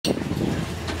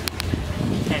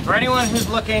Okay, for anyone who's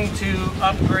looking to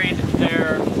upgrade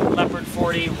their Leopard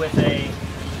 40 with a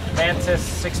Mantus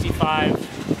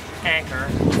 65 anchor,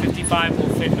 55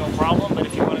 will fit no problem, but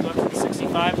if you want to go up to the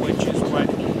 65, which is what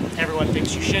everyone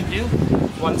thinks you should do,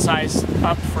 one size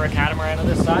up for a catamaran of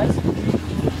this size,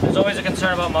 there's always a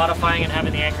concern about modifying and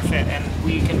having the anchor fit, and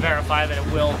we can verify that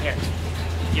it will hit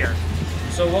here.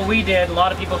 So what we did, a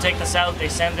lot of people take this out, they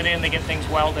send it in, they get things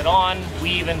welded on.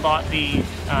 We even bought the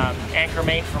anchor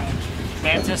mate from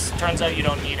Mantus. Turns out you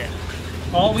don't need it.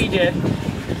 All we did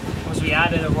was we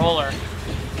added a roller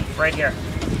right here.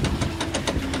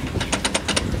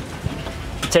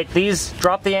 Take these,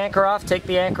 drop the anchor off, take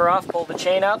the anchor off, pull the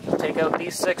chain up, take out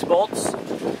these 6 bolts.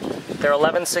 They're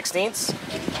 11/16.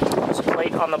 There's a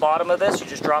plate on the bottom of this, you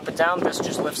just drop it down, this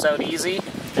just lifts out easy.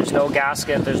 There's no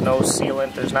gasket, there's no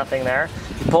sealant, there's nothing there.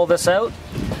 You pull this out,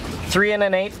 3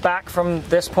 1/8 back from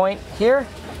this point here,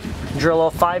 drill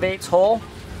a 5/8 hole,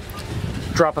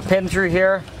 drop a pin through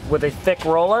here with a thick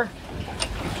roller,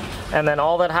 and then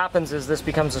all that happens is this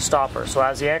becomes a stopper. So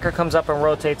as the anchor comes up and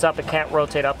rotates up, it can't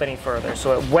rotate up any further.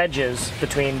 So it wedges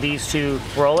between these 2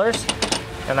 rollers,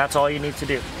 and that's all you need to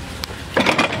do.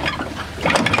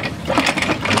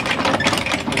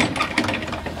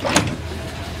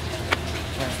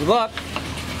 If you look,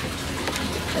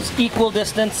 it's equal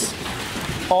distance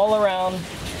all around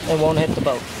and won't hit the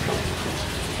boat.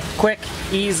 Quick,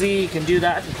 easy, you can do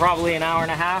that in probably an hour and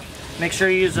a half. Make sure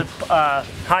you use a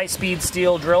high-speed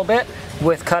steel drill bit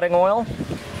with cutting oil.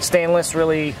 Stainless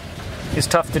really is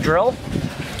tough to drill.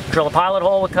 Drill a pilot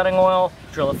hole with cutting oil,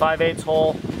 drill a 5/8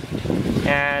 hole,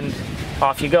 and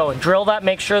off you go. And drill that,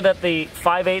 make sure that the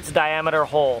 5/8 diameter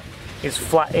hole is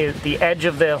flat, the edge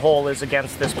of the hole is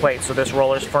against this plate, so this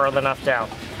roller's far enough down.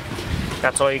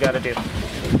 That's all you gotta do.